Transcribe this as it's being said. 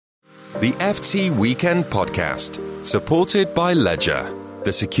The FT Weekend Podcast, supported by Ledger,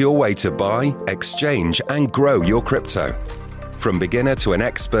 the secure way to buy, exchange, and grow your crypto. From beginner to an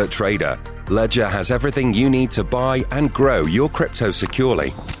expert trader, Ledger has everything you need to buy and grow your crypto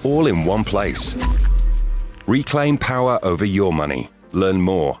securely, all in one place. Reclaim power over your money. Learn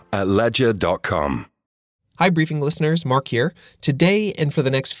more at ledger.com. Hi, Briefing listeners. Mark here. Today and for the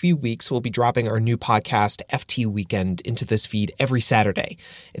next few weeks, we'll be dropping our new podcast, FT Weekend, into this feed every Saturday.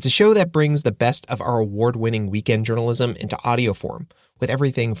 It's a show that brings the best of our award-winning weekend journalism into audio form, with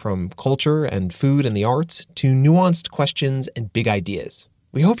everything from culture and food and the arts to nuanced questions and big ideas.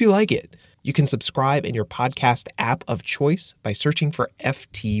 We hope you like it. You can subscribe in your podcast app of choice by searching for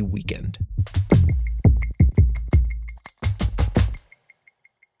FT Weekend.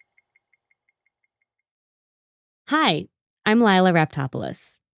 Hi, I'm Lila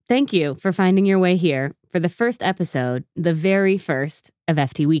Raptopoulos. Thank you for finding your way here for the first episode, the very first of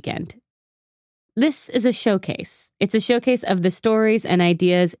FT Weekend. This is a showcase. It's a showcase of the stories and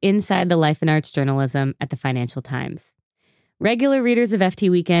ideas inside the life and arts journalism at the Financial Times. Regular readers of FT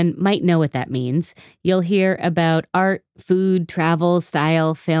Weekend might know what that means. You'll hear about art, food, travel,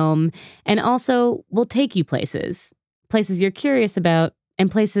 style, film, and also we'll take you places you're curious about and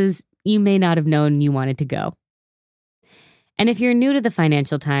places you may not have known you wanted to go. And if you're new to the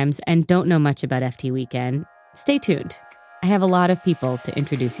Financial Times and don't know much about FT Weekend, stay tuned. I have a lot of people to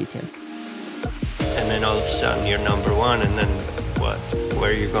introduce you to. And then all of a sudden you're number one, and then what?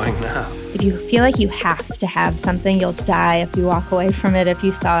 Where are you going now? If you feel like you have to have something, you'll die if you walk away from it. If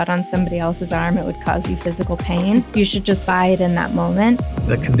you saw it on somebody else's arm, it would cause you physical pain. You should just buy it in that moment.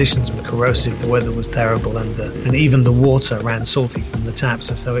 The conditions were corrosive, the weather was terrible, and even the water ran salty from the taps.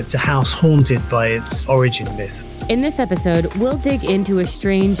 And so it's a house haunted by its origin myth. In this episode, we'll dig into a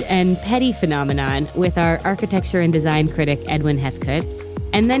strange and petty phenomenon with our architecture and design critic, Edwin Heathcote,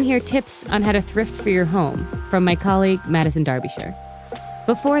 and then hear tips on how to thrift for your home from my colleague, Madison Derbyshire.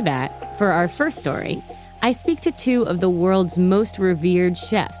 Before that, for our first story, I speak to two of the world's most revered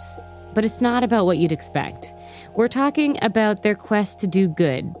chefs. But it's not about what you'd expect. We're talking about their quest to do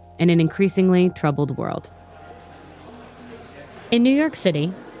good in an increasingly troubled world. In New York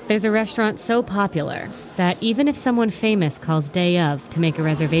City, there's a restaurant so popular that even if someone famous calls day of to make a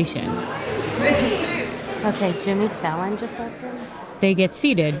reservation, okay, Jimmy Fallon just walked in, they get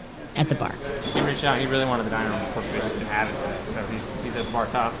seated at the bar. He reached out. He really wanted the dining room before we just didn't have it today, so he's at the bar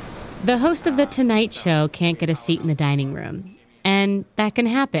top. The host of The Tonight Show can't get a seat in the dining room, and that can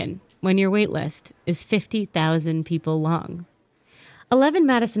happen when your wait list is 50,000 people long. 11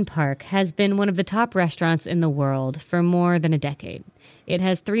 Madison Park has been one of the top restaurants in the world for more than a decade. It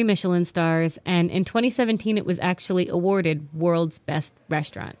has 3 Michelin stars, and in 2017 it was actually awarded World's Best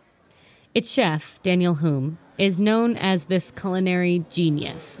Restaurant. Its chef, Daniel Humm, is known as this culinary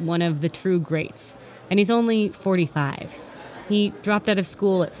genius, one of the true greats, and he's only 45. He dropped out of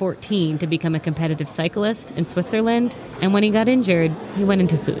school at 14 to become a competitive cyclist in Switzerland, and when he got injured, he went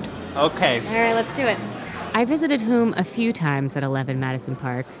into food. Okay. All right, let's do it. I visited Humm a few times at 11 Madison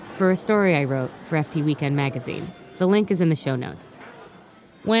Park for a story I wrote for FT Weekend magazine. The link is in the show notes.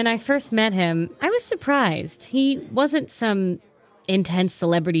 When I first met him, I was surprised. He wasn't some intense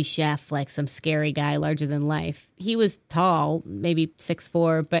celebrity chef like some scary guy larger than life. He was tall, maybe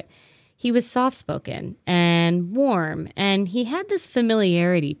 6'4", but he was soft-spoken and warm, and he had this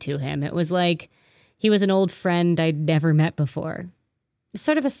familiarity to him. It was like he was an old friend I'd never met before.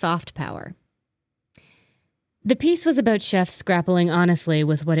 Sort of a soft power. The piece was about chefs grappling honestly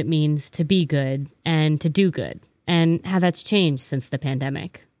with what it means to be good and to do good, and how that's changed since the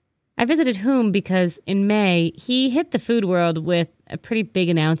pandemic. I visited Humm because in May, he hit the food world with a pretty big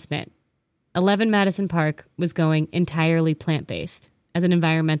announcement. 11 Madison Park was going entirely plant-based as an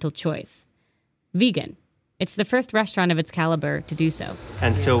environmental choice. Vegan. It's the first restaurant of its caliber to do so.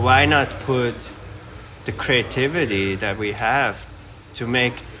 And so why not put the creativity that we have to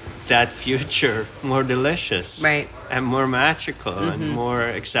make that future more delicious, right, and more magical, and more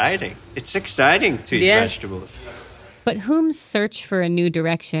exciting. It's exciting to eat vegetables. But Humm's search for a new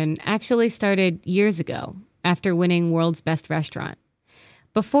direction actually started years ago, after winning World's Best Restaurant.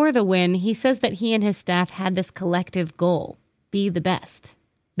 Before the win, he says that he and his staff had this collective goal, be the best.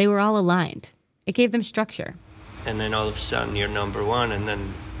 They were all aligned. It gave them structure. And then all of a sudden you're number one, and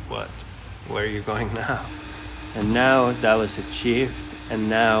then what? Where are you going now? And now that was achieved, and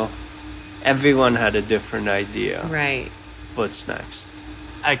now everyone had a different idea. Right. What's next?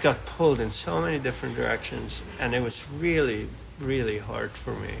 I got pulled in so many different directions, and it was really, really hard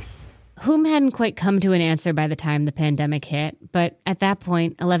for me. Humm hadn't quite come to an answer by the time the pandemic hit, but at that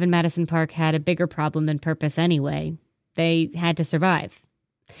point, 11 Madison Park had a bigger problem than purpose anyway. They had to survive.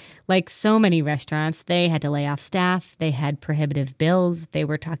 Like so many restaurants, they had to lay off staff, they had prohibitive bills, they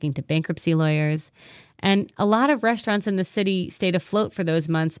were talking to bankruptcy lawyers. And a lot of restaurants in the city stayed afloat for those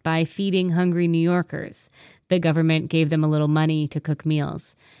months by feeding hungry New Yorkers. The government gave them a little money to cook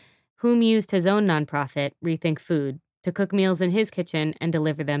meals. Whom used his own nonprofit, Rethink Food, to cook meals in his kitchen and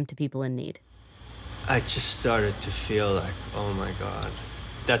deliver them to people in need. I just started to feel like, oh my God.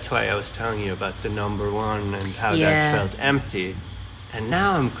 That's why I was telling you about the number one and how that felt empty. And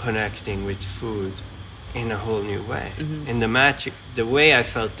now I'm connecting with food in a whole new way. Mm-hmm. In the way I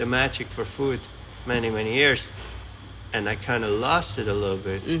felt the magic for food many, many years. And I kind of lost it a little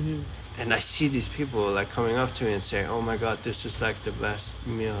bit. Mm-hmm. And I see these people like coming up to me and saying, oh my God, this is like the best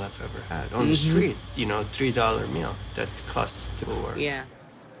meal I've ever had. On the street, $3 meal that costs $2. Yeah.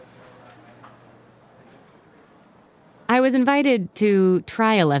 I was invited to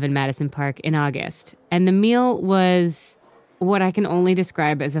try 11 Madison Park in August. And the meal was what I can only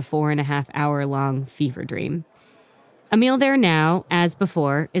describe as a 4.5-hour-long fever dream. A meal there now, as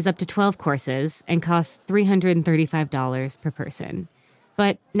before, is up to 12 courses and costs $335 per person.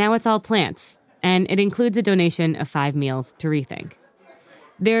 But now it's all plants, and it includes a donation of 5 meals to Rethink.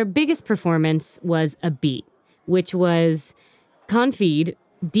 Their biggest performance was a beet, which was confit,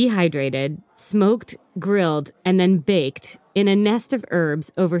 dehydrated, smoked, grilled, and then baked in a nest of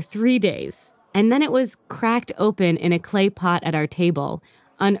herbs over 3 days. And then it was cracked open in a clay pot at our table,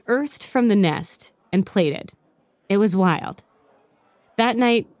 unearthed from the nest, and plated. It was wild. That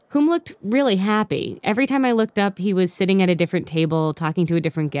night, Whom looked really happy. Every time I looked up, he was sitting at a different table, talking to a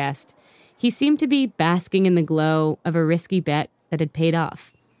different guest. He seemed to be basking in the glow of a risky bet that had paid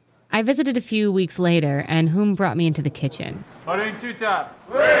off. I visited a few weeks later, and Whom brought me into the kitchen. Ordering 2 top.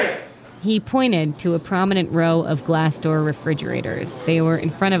 He pointed to a prominent row of glass door refrigerators. They were in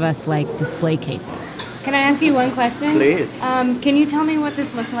front of us like display cases. Can I ask you one question? Please. Can you tell me what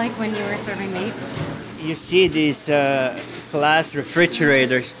this looked like when you were serving meat? You see these glass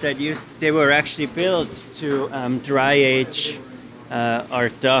refrigerators that they were actually built to dry age our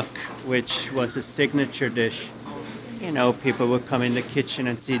duck, which was a signature dish. You know, people would come in the kitchen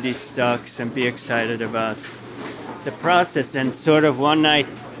and see these ducks and be excited about the process. And sort of one night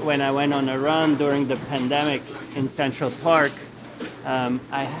when I went on a run during the pandemic in Central Park,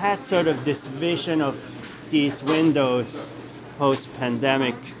 I had sort of this vision of these windows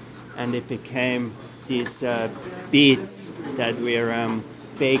post-pandemic, and it became these beets that we're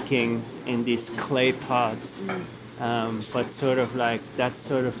baking in these clay pots. But sort of like, that's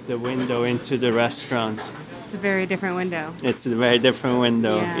sort of the window into the restaurant. It's a very different window. It's a very different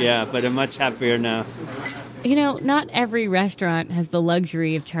window, yeah, but I'm much happier now. You know, not every restaurant has the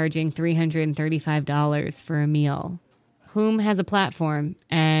luxury of charging $335 for a meal. Whom has a platform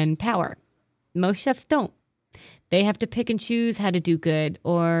and power. Most chefs don't. They have to pick and choose how to do good,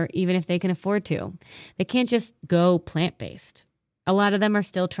 or even if they can afford to. They can't just go plant-based. A lot of them are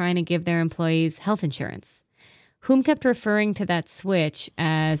still trying to give their employees health insurance. Whom kept referring to that switch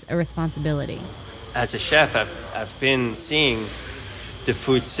as a responsibility. As a chef, I've been seeing the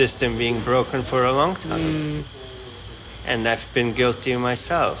food system being broken for a long time. And I've been guilty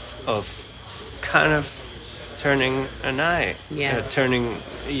myself of kind of turning an eye. Turning,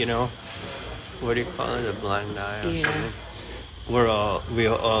 what do you call it, a blind eye or something?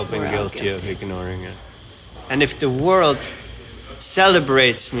 We've all been guilty of ignoring it. And if the world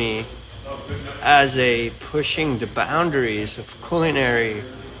celebrates me as a pushing the boundaries of culinary,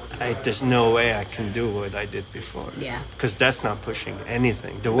 there's no way I can do what I did before. Yeah. Because that's not pushing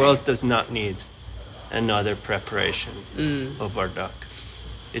anything. The world does not need another preparation of our duck.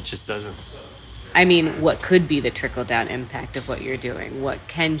 It just doesn't. I mean, what could be the trickle-down impact of what you're doing? What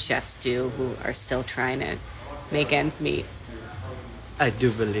can chefs do who are still trying to make ends meet? I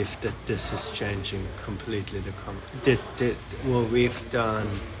do believe that this is changing completely what we've done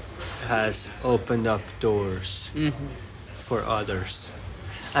has opened up doors for others.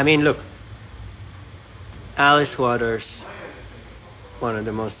 I mean, look, Alice Waters, one of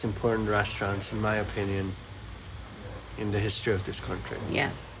the most important restaurants, in my opinion, in the history of this country.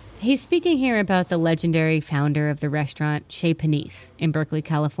 Yeah. He's speaking here about the legendary founder of the restaurant, Chez Panisse, in Berkeley,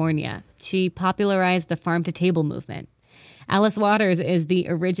 California. She popularized the farm-to-table movement. Alice Waters is the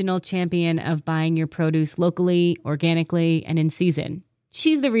original champion of buying your produce locally, organically, and in season.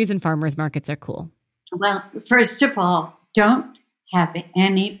 She's the reason farmers markets are cool. Well, first of all, don't have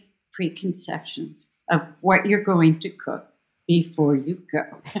any preconceptions of what you're going to cook before you go.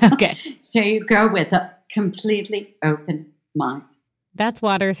 Okay. So you go with a completely open mind. That's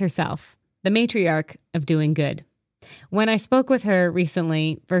Waters herself, the matriarch of doing good. When I spoke with her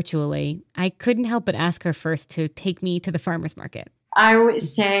recently, virtually, I couldn't help but ask her first to take me to the farmer's market. I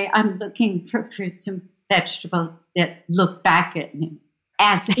always say I'm looking for fruits and vegetables that look back at me,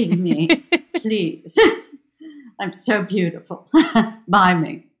 asking me, please, I'm so beautiful, buy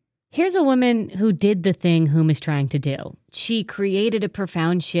me. Here's a woman who did the thing Whom is trying to do. She created a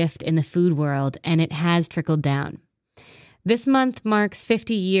profound shift in the food world, and it has trickled down. This month marks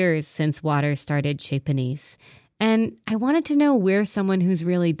 50 years since Waters started Chez Panisse, and I wanted to know where someone who's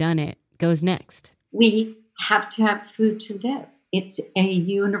really done it goes next. We have to have food to live. It's a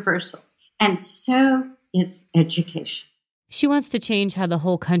universal, and so is education. She wants to change how the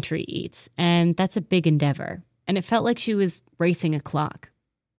whole country eats, and that's a big endeavor, and it felt like she was racing a clock.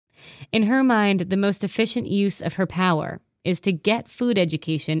 In her mind, the most efficient use of her power is to get food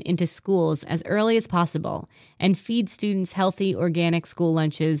education into schools as early as possible and feed students healthy, organic school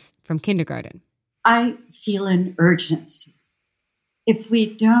lunches from kindergarten. I feel an urgency. If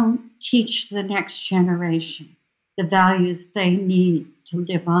we don't teach the next generation the values they need to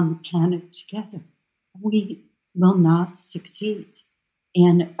live on the planet together, we will not succeed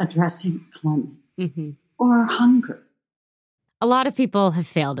in addressing climate or hunger. A lot of people have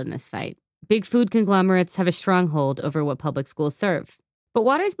failed in this fight. Big food conglomerates have a stronghold over what public schools serve. But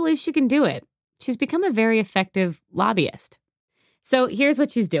Waters believes she can do it. She's become a very effective lobbyist. So here's what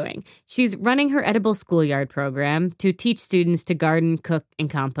she's doing. She's running her Edible Schoolyard program to teach students to garden, cook, and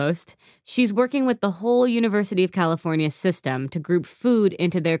compost. She's working with the whole University of California system to group food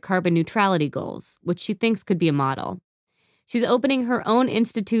into their carbon neutrality goals, which she thinks could be a model. She's opening her own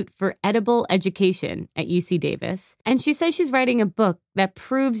Institute for Edible Education at UC Davis, and she says she's writing a book that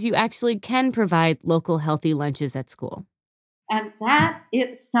proves you actually can provide local healthy lunches at school. And that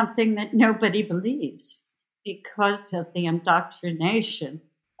is something that nobody believes because of the indoctrination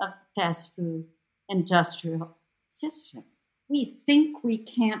of the fast food industrial system. We think we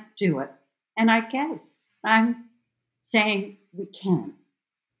can't do it, and I guess I'm saying we can.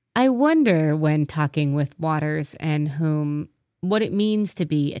 I wonder, when talking with Waters and Whom, what it means to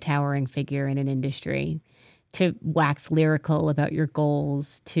be a towering figure in an industry, to wax lyrical about your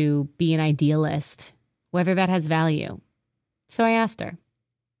goals, to be an idealist, whether that has value. So I asked her.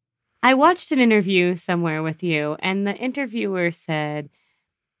 I watched an interview somewhere with you, and the interviewer said,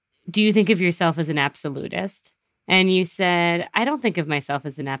 "Do you think of yourself as an absolutist?" And you said, "I don't think of myself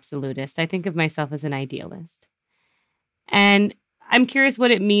as an absolutist. I think of myself as an idealist." And I'm curious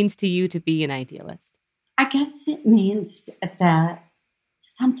what it means to you to be an idealist. I guess it means that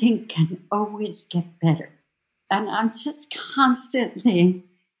something can always get better. And I'm just constantly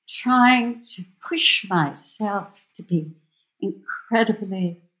trying to push myself to be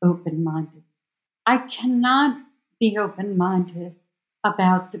incredibly open-minded. I cannot be open-minded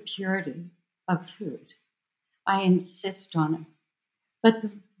about the purity of food. I insist on it. But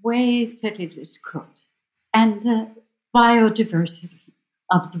the way that it is cooked and the biodiversity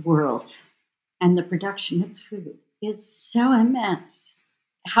of the world and the production of food is so immense.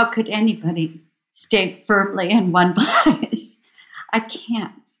 How could anybody stay firmly in one place? I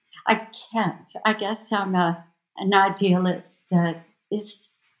can't. I guess I'm an idealist that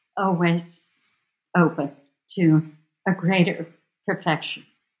is always open to a greater perfection,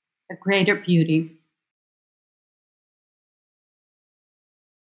 a greater beauty.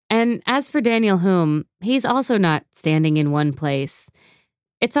 And as for Daniel Humm, he's also not standing in one place.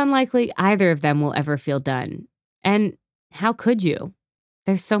 It's unlikely either of them will ever feel done. And how could you?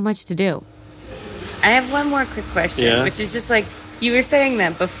 There's so much to do. I have one more quick question, which is just like, you were saying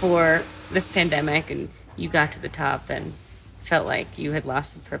that before this pandemic and you got to the top and felt like you had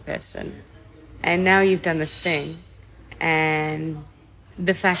lost some purpose. And now you've done this thing. And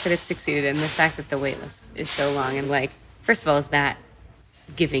the fact that it succeeded and the fact that the wait list is so long. And like, first of all, is that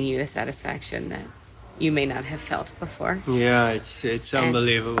giving you the satisfaction that you may not have felt before? Yeah, it's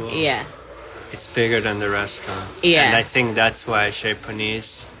unbelievable. Yeah. It's bigger than the restaurant. Yeah. And I think that's why Chez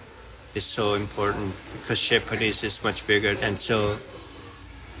Panisse is so important, because Chez Panisse is much bigger. And so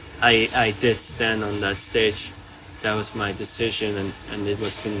I did stand on that stage. That was my decision, and it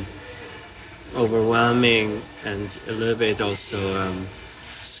was been overwhelming and a little bit also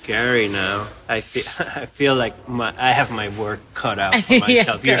scary now. I feel like I have my work cut out for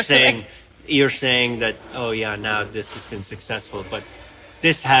myself. Yeah, You're saying that, oh yeah, now this has been successful, but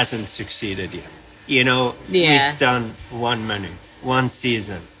this hasn't succeeded yet. You know, we've done one menu, one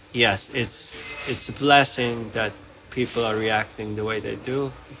season. Yes, it's a blessing that people are reacting the way they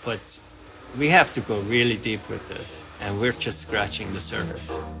do, but we have to go really deep with this, and we're just scratching the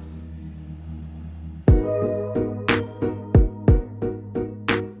surface.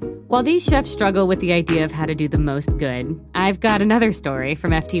 While these chefs struggle with the idea of how to do the most good, I've got another story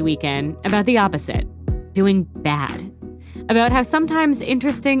from FT Weekend about the opposite, doing bad. about how sometimes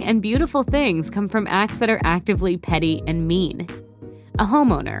interesting and beautiful things come from acts that are actively petty and mean. A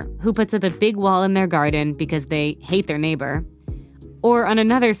homeowner who puts up a big wall in their garden because they hate their neighbor. Or on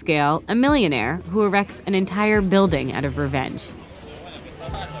another scale, a millionaire who erects an entire building out of revenge.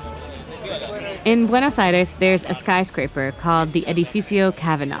 In Buenos Aires, there's a skyscraper called the Edificio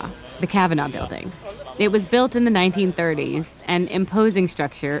Kavanaugh, the Kavanaugh Building. It was built in the 1930s, an imposing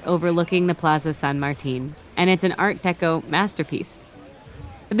structure overlooking the Plaza San Martin, and it's an Art Deco masterpiece.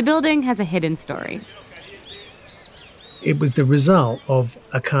 But the building has a hidden story. It was the result of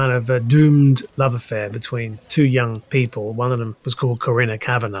a kind of a doomed love affair between two young people. One of them was called Corinna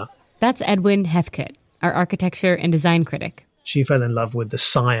Kavanaugh. That's Edwin Hefkett, our architecture and design critic. She fell in love with the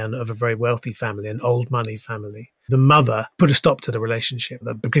scion of a very wealthy family, an old money family. The mother put a stop to the relationship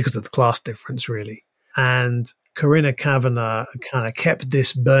because of the class difference, really. And Corinna Kavanaugh kind of kept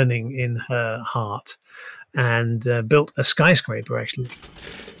this burning in her heart and built a skyscraper, actually.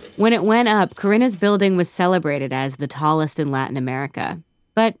 When it went up, Corinna's building was celebrated as the tallest in Latin America.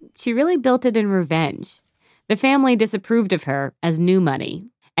 But she really built it in revenge. The family disapproved of her as new money.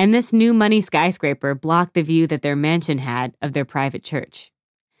 And this new money skyscraper blocked the view that their mansion had of their private church.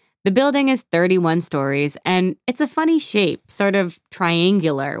 The building is 31 stories, and it's a funny shape, sort of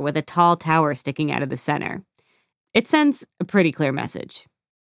triangular with a tall tower sticking out of the center. It sends a pretty clear message.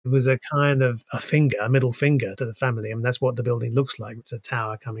 It was a kind of a middle finger to the family. I mean, that's what the building looks like. It's a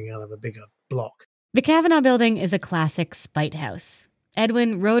tower coming out of a bigger block. The Kavanaugh Building is a classic spite house.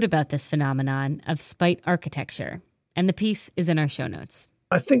 Edwin wrote about this phenomenon of spite architecture, and the piece is in our show notes.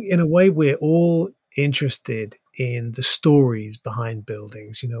 I think in a way we're all interested in the stories behind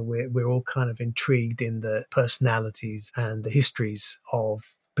buildings. You know, we're all kind of intrigued in the personalities and the histories of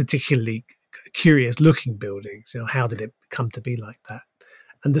particularly curious looking buildings. You know, how did it come to be like that?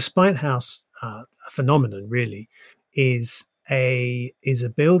 And the spite house phenomenon really is a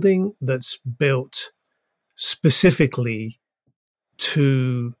building that's built specifically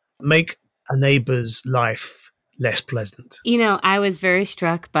to make a neighbor's life less pleasant. You know, I was very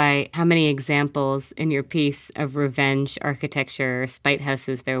struck by how many examples in your piece of revenge architecture, spite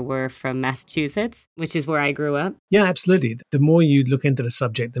houses there were from Massachusetts, which is where I grew up. Yeah, absolutely. The more you look into the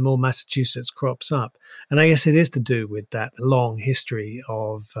subject, the more Massachusetts crops up. And I guess it is to do with that long history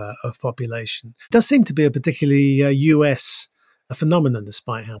of population. It does seem to be a particularly U.S. a phenomenon, the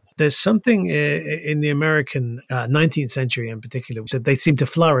spite house. There's something in the American 19th century in particular that they seem to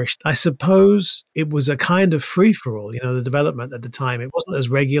flourish. I suppose it was a kind of free-for-all, you know, the development at the time. It wasn't as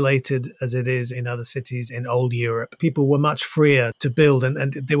regulated as it is in other cities in old Europe. People were much freer to build,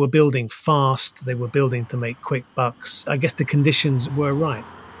 and they were building fast. They were building to make quick bucks. I guess the conditions were right.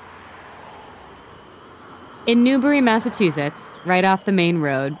 In Newbury, Massachusetts, right off the main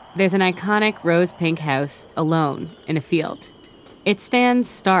road, there's an iconic rose-pink house alone in a field. It stands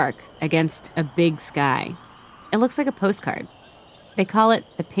stark against a big sky. It looks like a postcard. They call it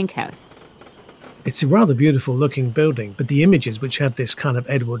the Pink House. It's a rather beautiful looking building, but the images, which have this kind of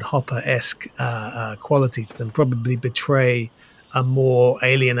Edward Hopper-esque quality to them, probably betray a more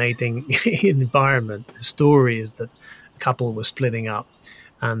alienating environment. The story is that a couple were splitting up,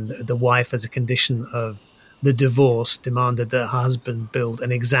 and the wife, as a condition of the divorce, demanded that her husband build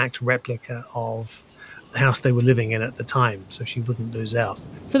an exact replica of the house they were living in at the time, so she wouldn't lose out.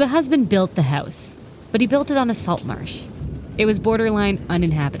 So the husband built the house, but he built it on a salt marsh. It was borderline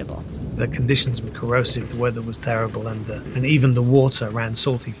uninhabitable. The conditions were corrosive, the weather was terrible, and even the water ran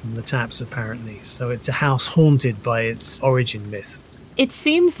salty from the taps, apparently. So it's a house haunted by its origin myth. It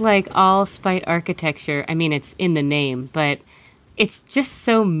seems like all spite architecture, I mean, it's in the name, but it's just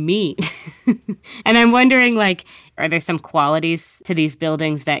so mean. And I'm wondering, like, are there some qualities to these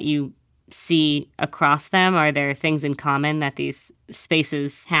buildings that you see across them? Are there things in common that these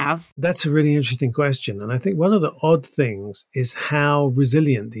spaces have? That's a really interesting question. And I think one of the odd things is how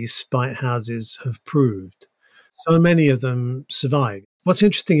resilient these spite houses have proved. So many of them survive. What's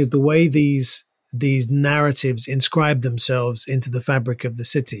interesting is the way these narratives inscribe themselves into the fabric of the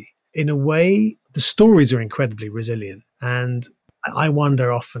city. In a way, the stories are incredibly resilient. And I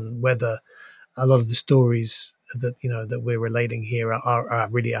wonder often whether a lot of the stories that we're relating here are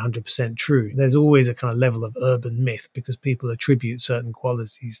really 100% true. There's always a kind of level of urban myth because people attribute certain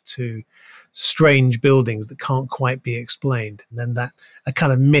qualities to strange buildings that can't quite be explained. And then that a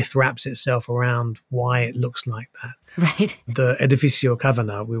kind of myth wraps itself around why it looks like that. Right. The Edificio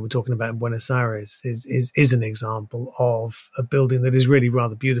Kavanaugh we were talking about in Buenos Aires is an example of a building that is really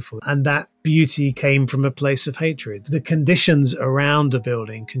rather beautiful. And that beauty came from a place of hatred. The conditions around a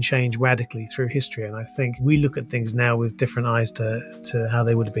building can change radically through history. And I think we look at things now with different eyes to how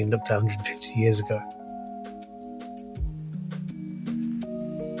they would have been looked at 150 years ago.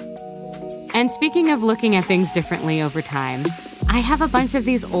 And speaking of looking at things differently over time, I have a bunch of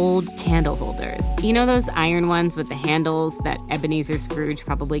these old candle holders. You know those iron ones with the handles that Ebenezer Scrooge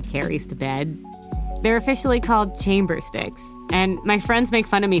probably carries to bed? They're officially called chamber sticks, and my friends make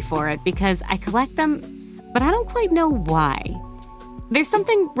fun of me for it because I collect them, but I don't quite know why. There's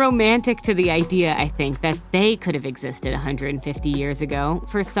something romantic to the idea, I think, that they could have existed 150 years ago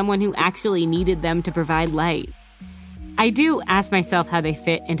for someone who actually needed them to provide light. I do ask myself how they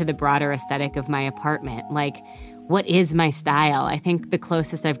fit into the broader aesthetic of my apartment. Like, what is my style? I think the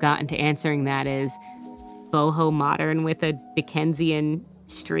closest I've gotten to answering that is boho modern with a Dickensian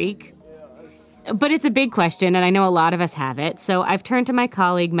streak. But it's a big question, and I know a lot of us have it, so I've turned to my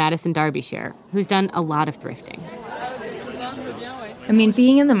colleague Madison Derbyshire, who's done a lot of thrifting. I mean,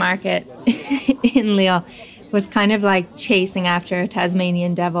 being in the market in Lille was kind of like chasing after a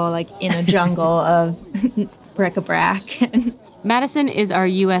Tasmanian devil, like in a jungle of bric-a-brac. Madison is our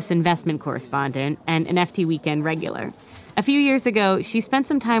U.S. investment correspondent and an FT Weekend regular. A few years ago, she spent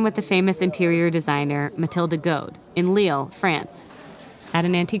some time with the famous interior designer Mathilde Gaude in Lille, France, at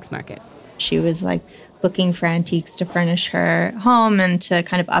an antiques market. She was like looking for antiques to furnish her home and to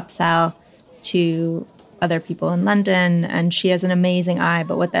kind of upsell to other people in London. And she has an amazing eye,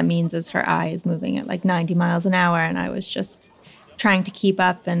 but what that means is her eye is moving at like 90 miles an hour. And I was just trying to keep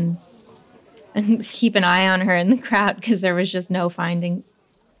up and keep an eye on her in the crowd because there was just no finding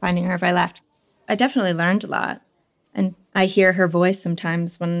her if I left. I definitely learned a lot. And I hear her voice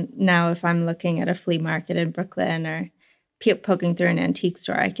sometimes if I'm looking at a flea market in Brooklyn or poking through an antique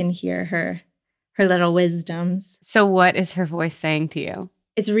store, I can hear her little wisdoms. So what is her voice saying to you?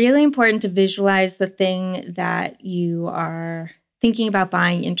 It's really important to visualize the thing that you are thinking about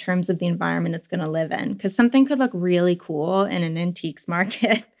buying in terms of the environment it's going to live in. Because something could look really cool in an antiques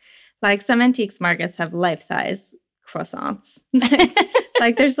market. Like some antiques markets have life-size croissants.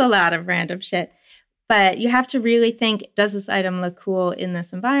 Like there's a lot of random shit. But you have to really think, does this item look cool in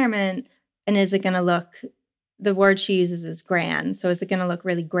this environment? And is it going to look, the word she uses is grand. So is it going to look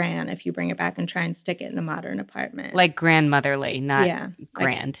really grand if you bring it back and try and stick it in a modern apartment? Like grandmotherly, not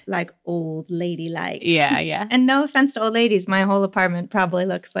grand. Like old lady-like. Yeah. And no offense to old ladies, my whole apartment probably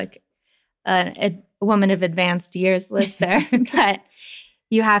looks like a woman of advanced years lives there. But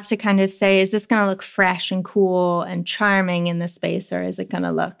you have to kind of say, is this going to look fresh and cool and charming in this space, or is it going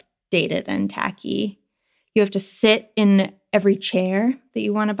to look dated and tacky? You have to sit in every chair that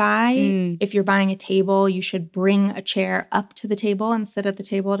you want to buy. If you're buying a table, you should bring a chair up to the table and sit at the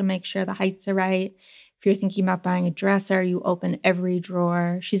table to make sure the heights are right. If you're thinking about buying a dresser, you open every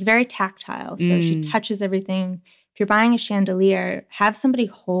drawer. She's very tactile, so she touches everything. If you're buying a chandelier, have somebody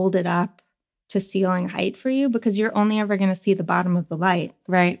hold it up to ceiling height for you because you're only ever going to see the bottom of the light.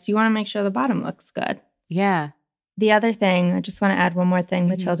 Right. So you want to make sure the bottom looks good. Yeah. The other thing, I just want to add one more thing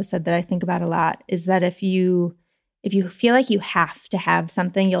Mathilde said that I think about a lot, is that if you feel like you have to have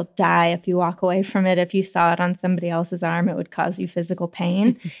something, you'll die if you walk away from it. If you saw it on somebody else's arm, it would cause you physical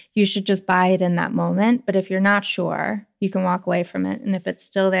pain. You should just buy it in that moment. But if you're not sure, you can walk away from it. And if it's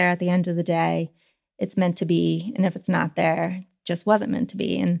still there at the end of the day, it's meant to be. And if it's not there, it just wasn't meant to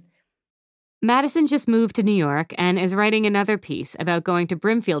be. And Madison just moved to New York and is writing another piece about going to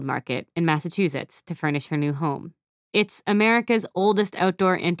Brimfield Market in Massachusetts to furnish her new home. It's America's oldest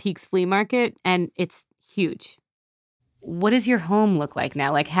outdoor antiques flea market, and it's huge. What does your home look like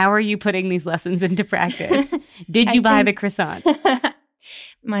now? Like, how are you putting these lessons into practice? Did you buy the croissant?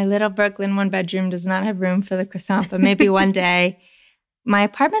 My little Brooklyn one-bedroom does not have room for the croissant, but maybe one day. My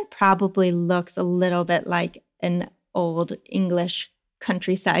apartment probably looks a little bit like an old English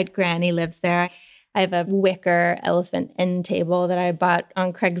countryside granny lives there. I have a wicker elephant end table that I bought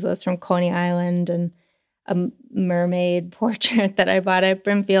on Craigslist from Coney Island, and a mermaid portrait that I bought at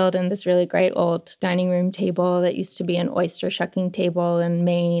Brimfield, and this really great old dining room table that used to be an oyster shucking table in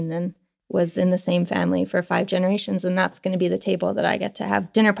Maine and was in the same family for 5 generations. And that's going to be the table that I get to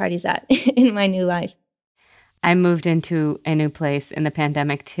have dinner parties at in my new life. I moved into a new place in the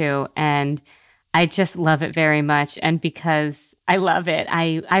pandemic too, and I just love it very much. And because I love it,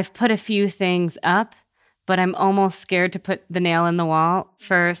 I've put a few things up, but I'm almost scared to put the nail in the wall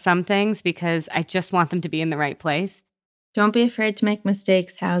for some things because I just want them to be in the right place. Don't be afraid to make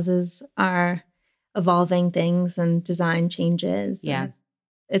mistakes. Houses are evolving things and design changes. Yeah.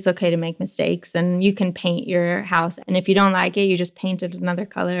 It's okay to make mistakes, and you can paint your house. And if you don't like it, you just paint it another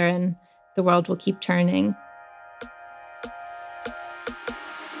color and the world will keep turning.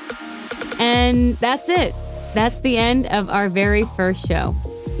 And that's it. That's the end of our very first show.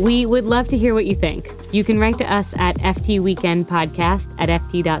 We would love to hear what you think. You can write to us at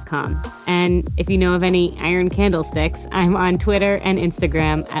ftweekendpodcast@ft.com. And if you know of any iron candlesticks, I'm on Twitter and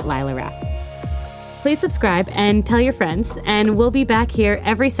Instagram at Lila Rapp. Please subscribe and tell your friends, and we'll be back here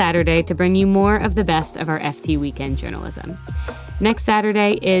every Saturday to bring you more of the best of our FT Weekend journalism. Next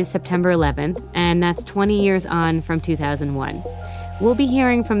Saturday is September 11th, and that's 20 years on from 2001. We'll be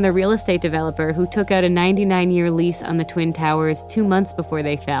hearing from the real estate developer who took out a 99-year lease on the Twin Towers 2 months before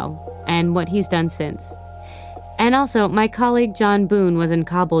they fell, and what he's done since. And also, my colleague John Boone was in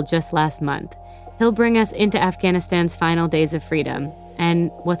Kabul just last month. He'll bring us into Afghanistan's final days of freedom and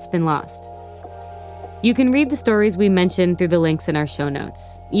what's been lost. You can read the stories we mentioned through the links in our show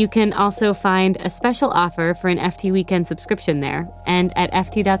notes. You can also find a special offer for an FT Weekend subscription there and at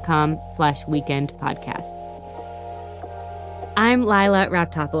ft.com/weekendpodcast. I'm Lila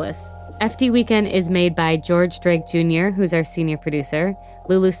Raptopoulos. FT Weekend is made by George Drake Jr., who's our senior producer.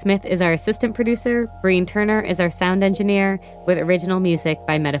 Lulu Smith is our assistant producer. Breen Turner is our sound engineer, with original music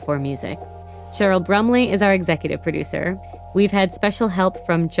by Metaphor Music. Cheryl Brumley is our executive producer. We've had special help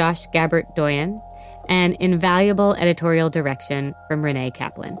from Josh Gabbert-Doyen and invaluable editorial direction from Renee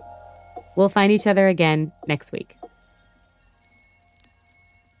Kaplan. We'll find each other again next week.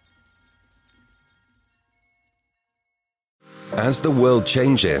 As the world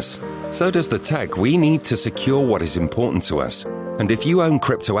changes, so does the tech we need to secure what is important to us. And if you own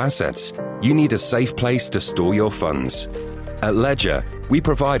crypto assets, you need a safe place to store your funds. At Ledger, we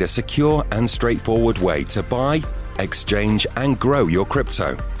provide a secure and straightforward way to buy, exchange, and grow your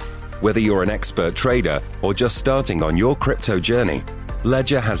crypto. Whether you're an expert trader or just starting on your crypto journey,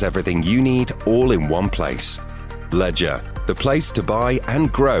 Ledger has everything you need all in one place. Ledger, the place to buy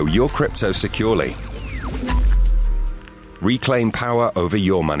and grow your crypto securely. Reclaim power over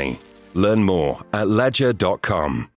your money. Learn more at ledger.com.